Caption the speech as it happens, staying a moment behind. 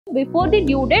Before the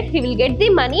due date, he will get the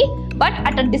money, but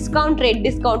at a discount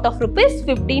of rupees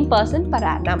 15% per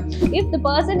annum. If the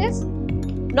person is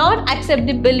not accept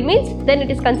the bill means, then it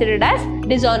is considered as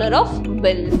dishonor of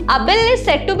bill. A bill is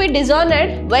said to be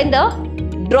dishonored when the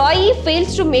drawee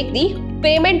fails to make the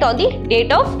payment on the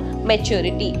date of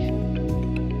maturity.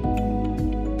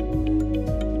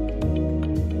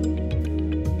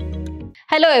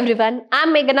 Hello everyone, I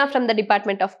am Meghana from the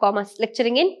Department of Commerce,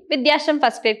 lecturing in Vidhyaashram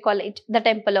First Grade College, the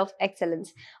Temple of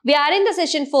Excellence. We are in the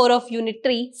session 4 of Unit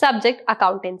 3, subject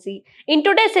Accountancy. In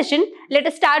today's session, let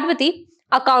us start with the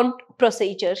account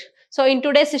procedure. So in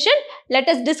today's session, let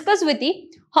us discuss with the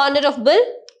honor of bill,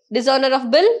 dishonor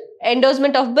of bill,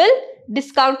 endorsement of bill,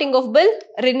 discounting of bill,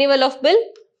 renewal of bill,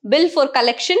 bill for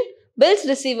collection, bills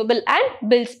receivable and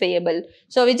bills payable.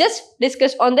 So we just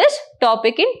discussed on this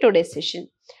topic in today's session.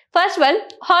 First one,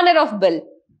 honor of bill.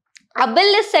 A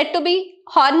bill is said to be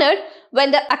honored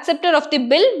when the acceptor of the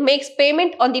bill makes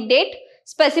payment on the date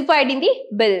specified in the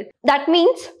bill. That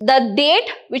means the date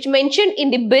which mentioned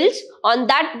in the bills, on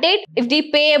that date, if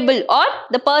the payable or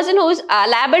the person who is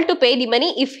liable to pay the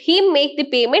money, if he make the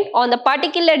payment on the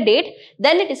particular date,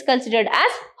 then it is considered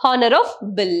as honor of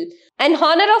bill. And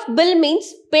honor of bill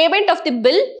means payment of the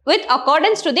bill with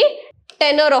accordance to the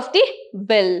tenor of the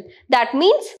bill. That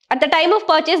means at the time of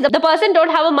purchase, the person don't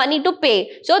have a money to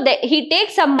pay. So he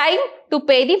takes some time to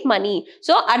pay the money.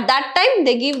 So at that time,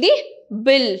 they give the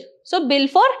bill. So bill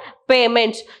for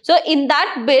payments. So in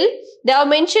that bill, they have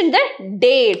mentioned the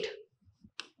date.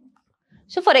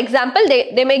 So for example,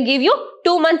 they may give you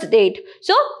 2 months date.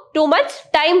 So 2 months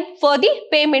time for the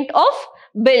payment of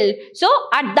bill. So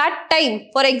at that time,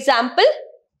 for example,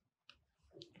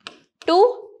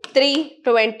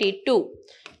 2/3/22.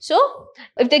 So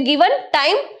if they given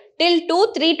time till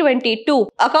 2/3/22,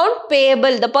 account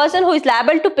payable, the person who is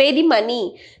liable to pay the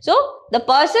money. So the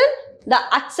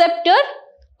acceptor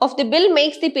of the bill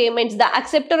makes the payments. The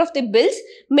acceptor of the bills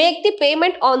make the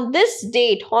payment on this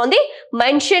date, on the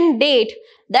mentioned date.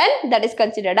 Then that is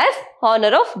considered as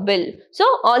honor of bill. So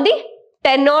on the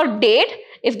tenor date,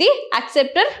 if the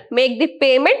acceptor make the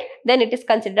payment, then it is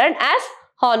considered as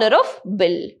honor of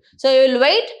bill. So you will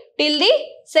wait till the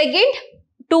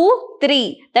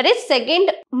 2/3, that is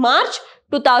 2nd March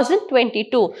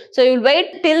 2022. So you will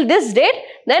wait till this date,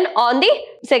 then on the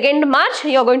 2nd March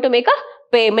you are going to make a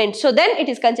payment. So then it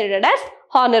is considered as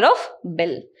honor of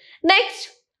bill. Next,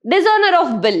 dishonor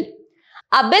of bill.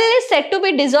 A bill is said to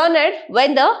be dishonored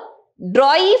when the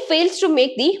drawee fails to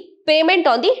make the payment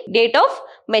on the date of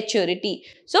maturity.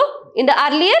 So in the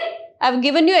earlier, I have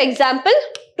given you example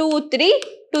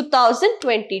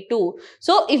 2/3/2022.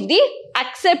 So if the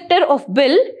acceptor of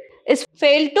bill is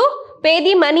failed to pay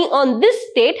the money on this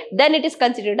date, then it is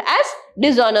considered as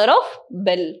dishonor of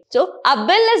bill. So a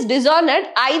bill is dishonored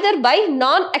either by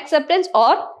non-acceptance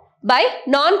or by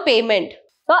non-payment.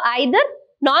 So either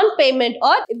non-payment,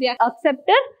 or if the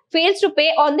acceptor fails to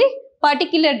pay on the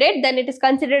particular date, then it is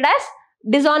considered as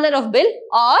dishonor of bill,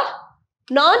 or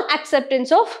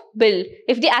non-acceptance of bill.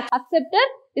 If the acceptor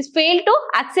is failed to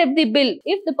accept the bill,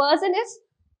 if the person is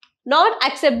not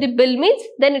accept the bill means,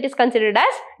 then it is considered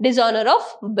as dishonor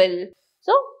of bill.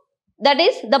 So that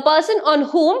is the person on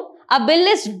whom a bill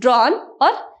is drawn,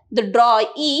 or the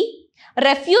drawee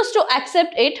refuse to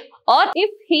accept it, or if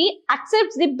he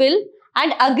accepts the bill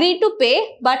and agree to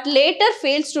pay but later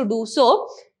fails to do so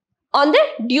on the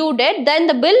due date, then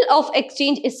the bill of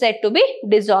exchange is said to be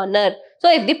dishonor. So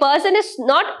if the person is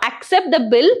not accept the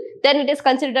bill, then it is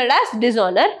considered as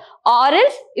dishonor. Or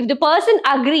else if the person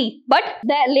agree but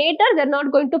later they are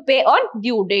not going to pay on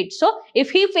due date. So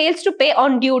if he fails to pay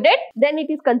on due date, then it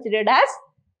is considered as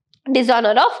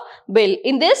dishonor of bill.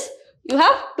 In this you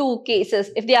have two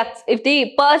cases. If the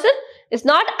person is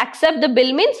not accept the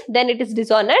bill means, then it is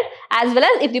dishonored, as well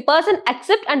as if the person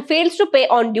accept and fails to pay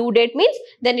on due date means,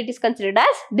 then it is considered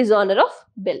as dishonor of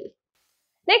bill.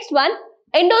 Next one,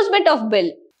 endorsement of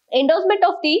bill. Endorsement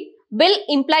of the bill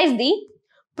implies the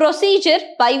procedure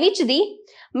by which the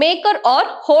maker or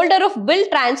holder of bill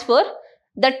transfer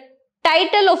the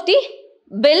title of the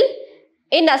bill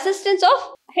in assistance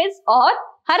of his or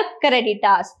her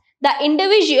creditors. The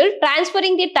individual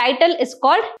transferring the title is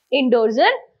called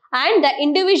endorser, and the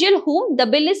individual whom the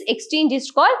bill is exchanged is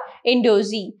called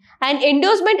endorsee. And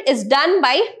endorsement is done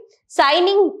by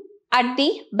signing at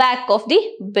the back of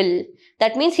the bill.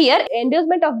 That means here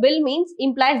endorsement of bill means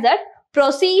implies that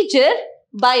procedure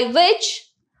by which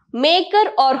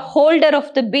maker or holder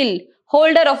of the bill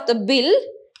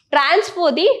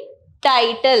transfer the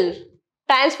title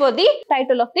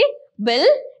of the bill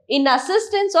in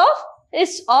assistance of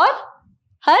his or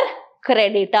her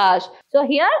creditors. So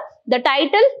here the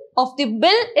title of the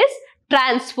bill is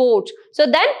transport. So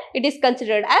then it is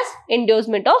considered as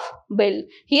endorsement of bill.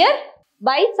 Here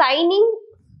by signing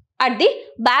at the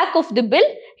back of the bill,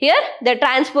 here they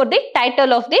transfer the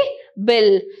title of the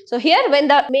bill. So here when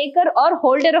the maker or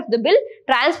holder of the bill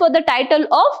transfer the title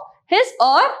of his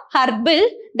or her bill,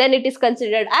 then it is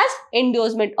considered as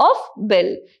endorsement of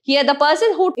bill. Here the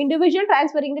person who individual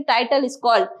transferring the title is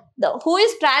called, who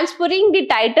is transferring the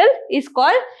title is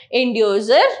called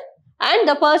endorser, and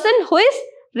the person who is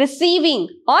receiving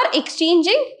or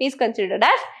exchanging is considered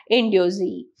as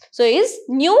endorsee. So is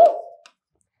new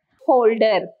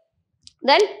holder.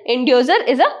 Then endorser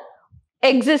is a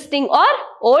existing or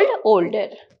old holder.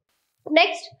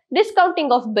 Next,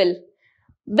 discounting of bill.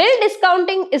 Bill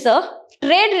discounting is a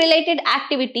trade related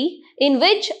activity in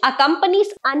which a company's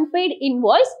unpaid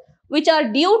invoice which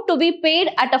are due to be paid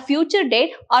at a future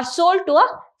date are sold to a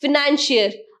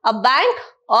financier, a bank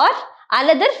or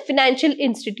another financial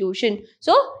institution.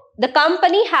 So the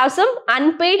company has some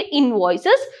unpaid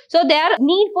invoices, so they are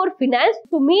need for finance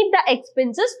to meet the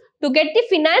expenses to get the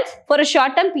finance for a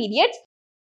short term period.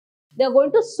 They are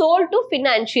going to sold to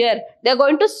financier. They are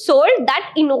going to sold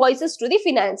that invoices to the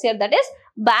financier, that is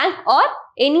bank or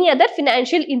any other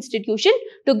financial institution,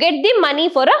 to get the money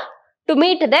for to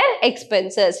meet their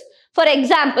expenses. For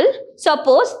example,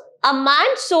 suppose a man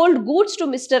sold goods to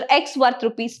Mr. X worth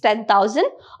rupees 10,000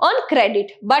 on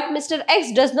credit, but Mr.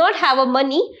 X does not have a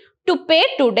money to pay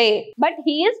today, but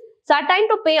he is certain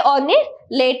to pay on a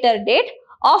later date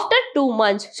after 2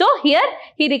 months. So here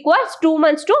he requires 2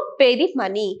 months to pay the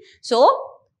money. So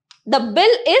the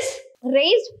bill is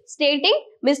raised stating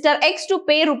Mr. X to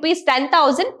pay rupees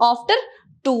 10,000 after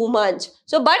 2 months.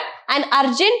 So but an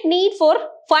urgent need for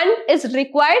fund is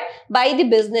required by the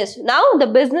business. Now the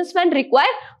businessman require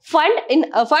fund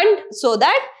so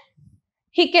that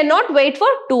he cannot wait for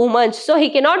 2 months. So he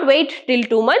cannot wait till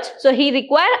 2 months. So he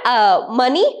require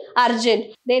money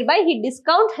urgent. Thereby he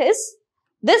discount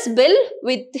this bill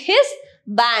with his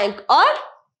bank or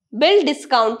bill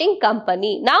discounting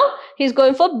company. Now he is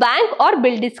going for bank or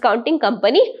bill discounting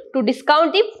company to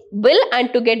discount the bill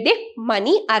and to get the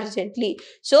money urgently.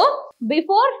 So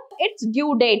before its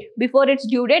due date,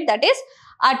 that is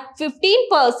at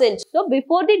 15%. So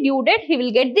before the due date he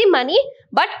will get the money,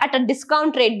 but at a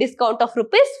discount of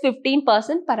rupees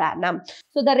 15% per annum.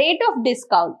 So the rate of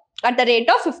discount at the rate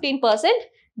of 15%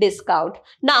 discount.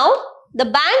 Now the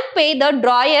bank pay the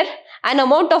drawer an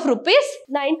amount of rupees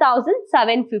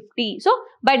 9,750. So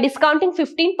by discounting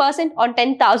 15% on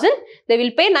 10,000, they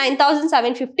will pay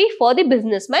 9,750 for the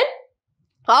businessman.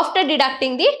 After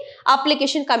deducting the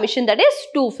application commission, that is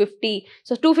 250.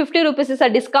 So 250 rupees is a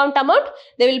discount amount.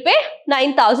 They will pay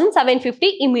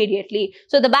 9,750 immediately.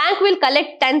 So the bank will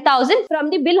collect 10,000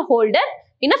 from the bill holder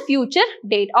in a future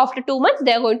date. After 2 months,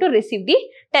 they are going to receive the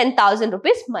 10,000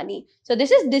 rupees money. So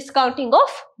this is discounting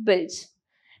of bills.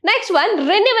 Next one,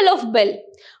 renewal of bill.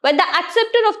 When the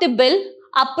acceptor of the bill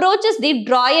approaches the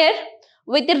drawer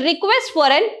with a request for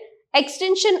an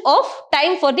extension of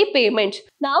time for the payment.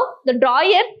 Now the drawer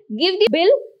give the bill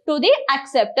to the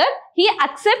acceptor. He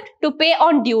accept to pay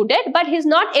on due date, but he is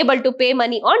not able to pay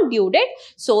money on due date,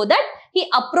 so that he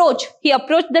approach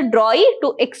the drawer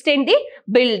to extend the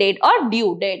bill date or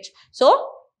due date. So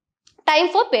time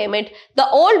for payment. The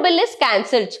old bill is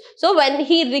cancelled. So when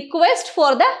he requests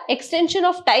for the extension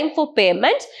of time for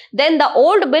payments, then the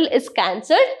old bill is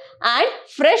cancelled and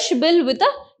fresh bill with a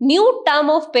new term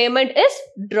of payment is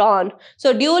drawn.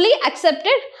 So duly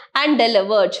accepted and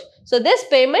delivered. So this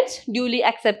payments duly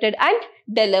accepted and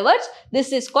delivered.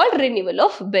 This is called renewal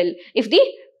of bill. If the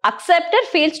acceptor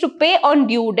fails to pay on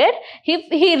due date, he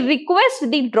requests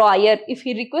the drawer.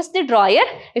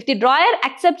 If the drawer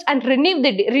accepts and renew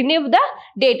the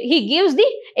date, he gives the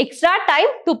extra time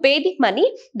to pay the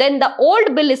money, then the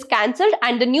old bill is cancelled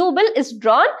and the new bill is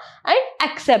drawn and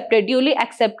accepted, duly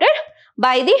accepted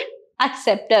by the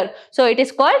acceptor. So it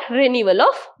is called renewal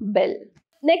of bill.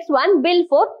 Next one, bill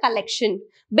for collection.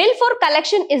 Bill for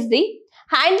collection is the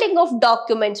handling of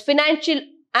documents, financial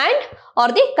and or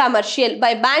the commercial,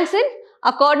 by banks in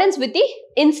accordance with the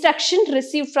instruction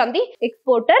received from the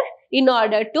exporter in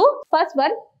order to, first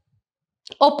one,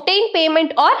 obtain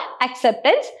payment or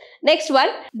acceptance. Next one,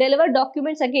 deliver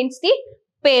documents against the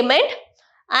payment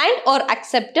and or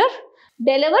acceptor.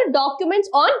 Deliver documents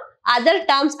on other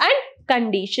terms and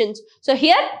conditions. So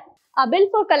here a bill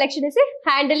for collection is a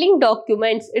handling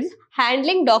documents. It is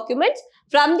handling documents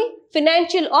from the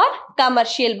financial or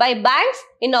commercial by banks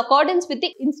in accordance with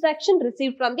the instruction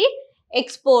received from the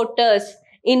exporters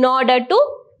in order to,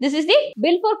 this is the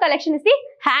bill for collection is the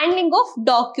handling of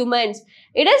documents.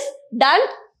 It is done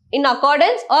in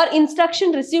accordance or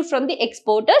instruction received from the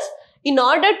exporters in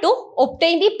order to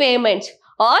obtain the payments,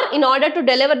 or in order to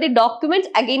deliver the documents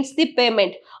against the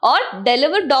payment, or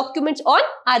deliver documents on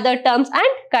other terms and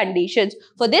conditions.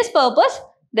 For this purpose,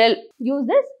 they'll use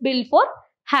this bill for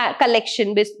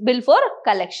collection, bill for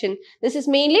collection. This is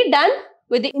mainly done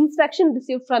with the instruction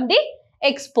received from the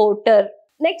exporter.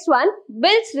 Next one,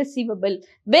 bills receivable.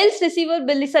 Bills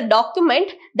receivable is a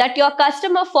document that your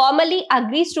customer formally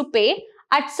agrees to pay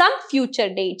at some future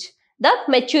date, the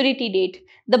maturity date.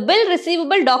 The bill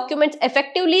receivable documents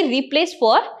effectively replace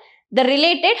for the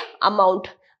related amount.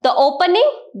 The opening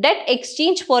debt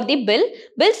exchange for the bill.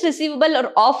 Bills receivable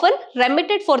are often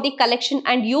remitted for the collection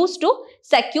and used to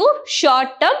secure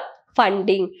short-term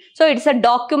funding. So it's a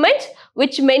document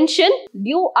which mention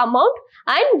due amount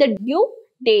and the due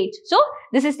date. So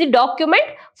this is the document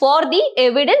for the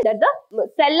evidence that the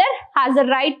seller has a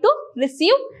right to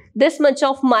receive this much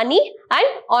of money and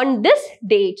on this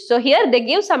date. So here they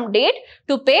give some date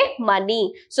to pay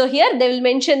money. So here they will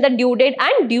mention the due date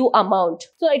and due amount.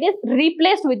 So it is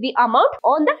replaced with the amount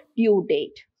on the due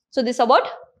date. So this is about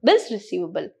bills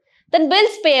receivable. Then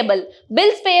bills payable.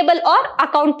 Bills payable or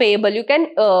account payable. You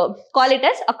can call it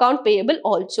as account payable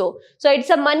also. So it's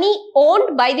a money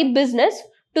owned by the business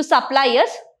to suppliers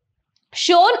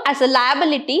shown as a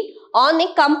liability on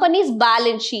a company's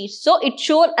balance sheet. So it's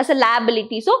shown as a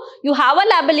liability. So you have a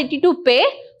liability to pay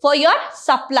for your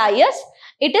suppliers.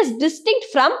 It is distinct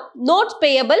from notes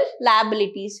payable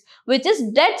liabilities, which is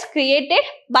debts created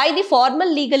by the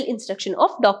formal legal instruction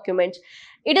of documents.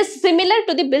 It is similar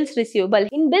to the bills receivable.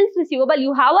 In bills receivable,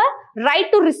 you have a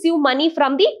right to receive money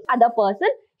from the other person.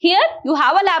 Here, you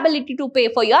have a liability to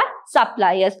pay for your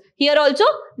suppliers. Here also,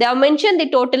 they have mentioned the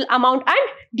total amount and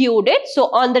due date. So,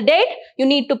 on the date, you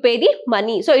need to pay the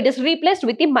money. So, it is replaced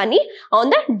with the money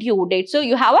on the due date. So,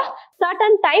 you have a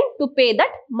certain time to pay that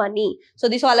money. So,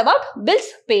 this is all about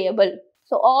bills payable.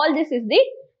 So, all this is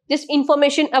this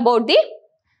information about the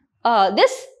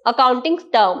this accounting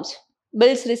terms.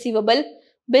 Bills receivable,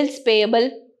 bills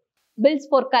payable, bills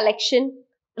for collection,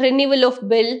 renewal of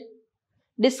bill,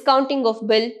 discounting of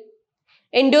bill,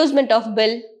 endorsement of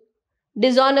bill,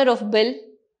 dishonor of bill,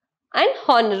 and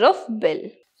honor of bill.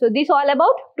 So, this is all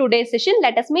about today's session.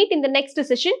 Let us meet in the next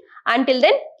session. Until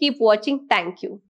then, keep watching. Thank you.